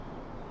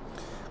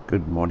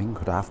Good morning,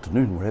 good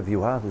afternoon, wherever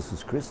you are. This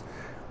is Chris.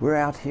 We're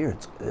out here.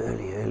 It's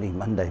early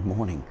Monday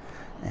morning,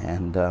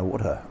 and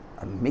what a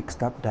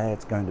mixed up day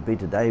it's going to be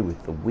today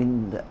with the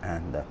wind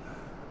and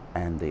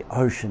the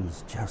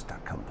ocean's just a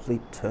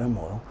complete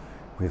turmoil.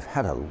 We've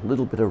had a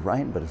little bit of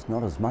rain, but it's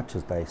not as much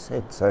as they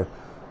said. So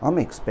I'm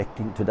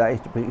expecting today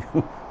to be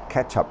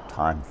catch-up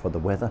time for the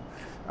weather.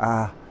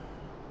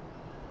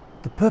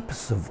 The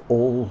purpose of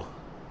all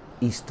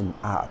Eastern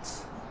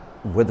arts,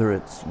 whether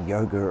it's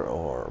yoga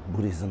or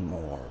Buddhism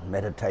or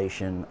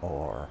meditation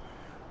or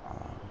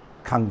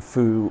Kung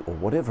Fu or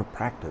whatever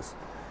practice,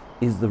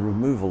 is the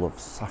removal of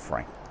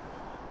suffering.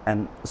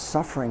 And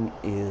suffering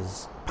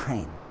is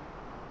pain.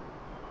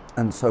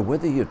 And so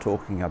whether you're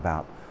talking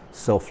about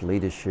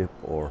self-leadership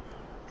or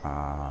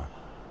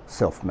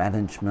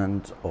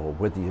self-management, or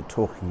whether you're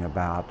talking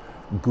about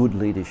good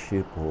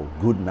leadership or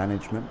good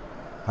management,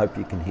 hope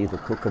you can hear the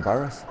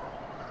kookaburras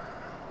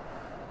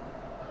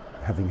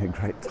having a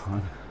great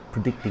time.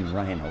 Predicting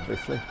rain,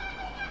 obviously.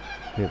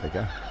 Here they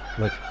go.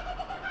 Look.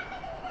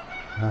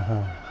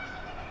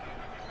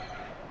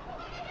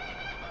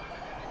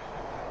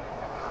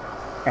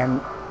 And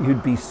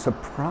you'd be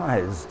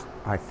surprised,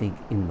 I think,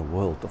 in the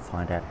world to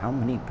find out how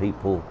many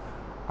people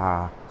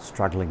are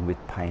struggling with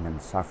pain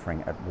and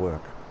suffering at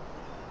work.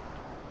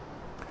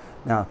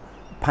 Now,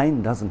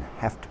 pain doesn't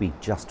have to be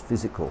just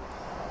physical.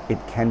 It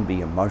can be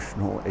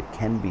emotional, it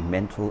can be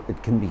mental,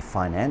 it can be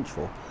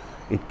financial.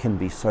 It can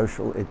be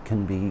social, it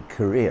can be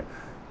career.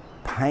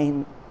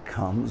 Pain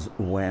comes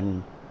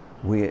when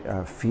we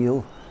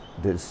feel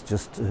there's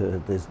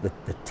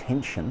the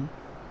tension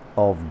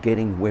of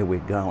getting where we're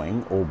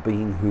going or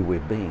being who we're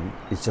being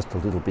is just a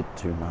little bit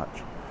too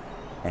much.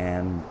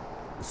 And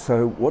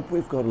so what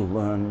we've got to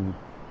learn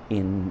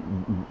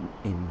in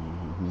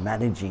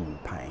managing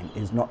pain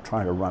is not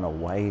trying to run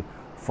away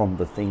from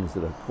the things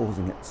that are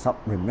causing it.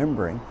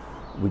 Remembering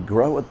we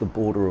grow at the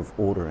border of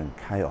order and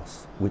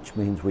chaos, which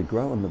means we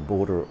grow at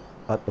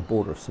the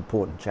border of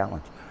support and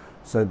challenge.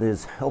 So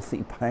there's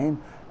healthy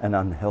pain and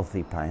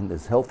unhealthy pain.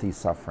 There's healthy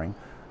suffering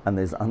and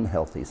there's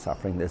unhealthy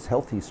suffering. There's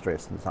healthy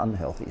stress and there's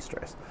unhealthy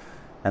stress.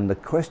 And the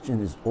question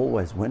is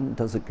always, when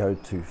does it go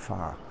too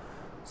far?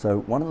 So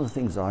one of the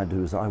things I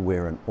do is I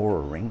wear an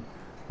Oura ring,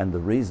 and the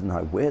reason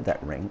I wear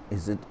that ring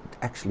is it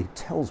actually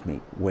tells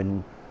me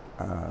when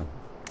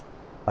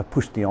I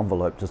push the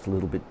envelope just a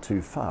little bit too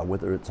far,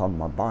 whether it's on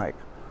my bike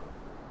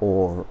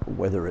or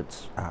whether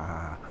it's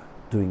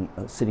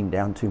sitting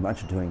down too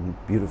much, doing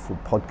beautiful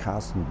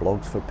podcasts and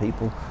blogs for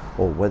people,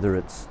 or whether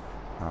it's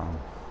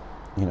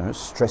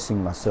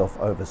stressing myself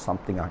over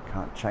something I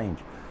can't change.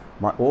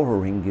 My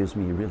Oura ring gives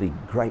me really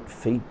great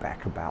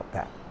feedback about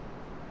that.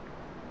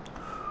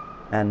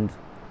 And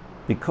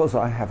because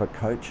I have a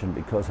coach and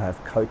because I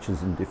have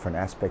coaches in different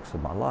aspects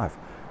of my life,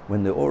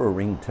 when the Oura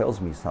ring tells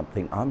me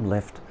something, I'm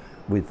left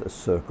with a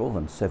circle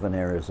and 7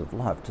 areas of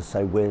life to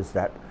say, where's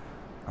that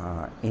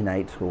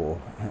innate or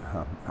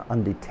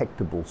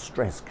undetectable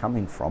stress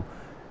coming from,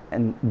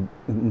 and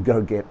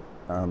go get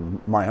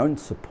my own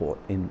support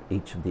in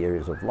each of the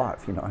areas of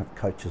life. I have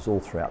coaches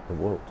all throughout the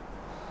world.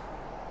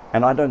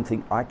 And I don't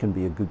think I can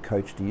be a good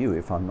coach to you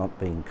if I'm not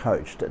being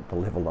coached at the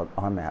level that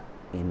I'm at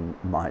in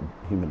my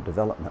human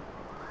development.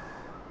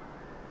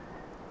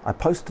 I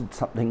posted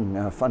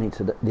something funny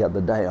the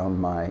other day on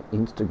my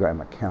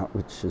Instagram account,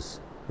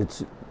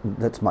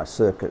 that's my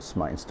circus,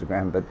 my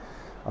Instagram, but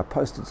I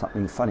posted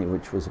something funny,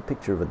 which was a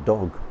picture of a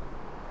dog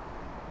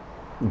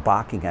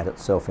barking at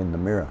itself in the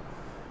mirror.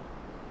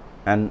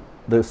 And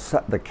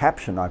the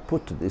caption I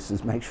put to this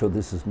is, make sure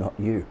this is not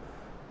you.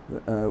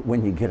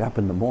 When you get up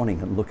in the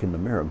morning and look in the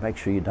mirror, make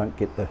sure you don't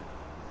get the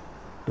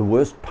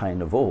worst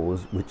pain of all,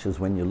 which is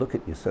when you look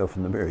at yourself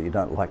in the mirror, you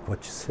don't like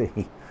what you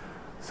see.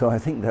 So I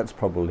think that's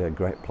probably a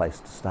great place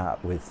to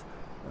start with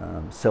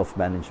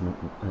self-management,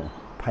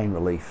 pain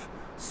relief,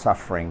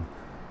 suffering.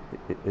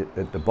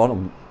 At the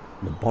bottom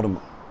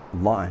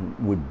line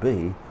would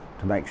be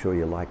to make sure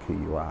you like who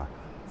you are.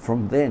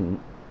 From then,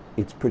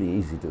 it's pretty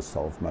easy to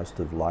solve most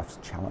of life's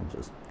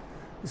challenges.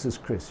 This is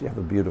Chris. You have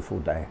a beautiful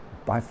day.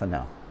 Bye for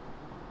now.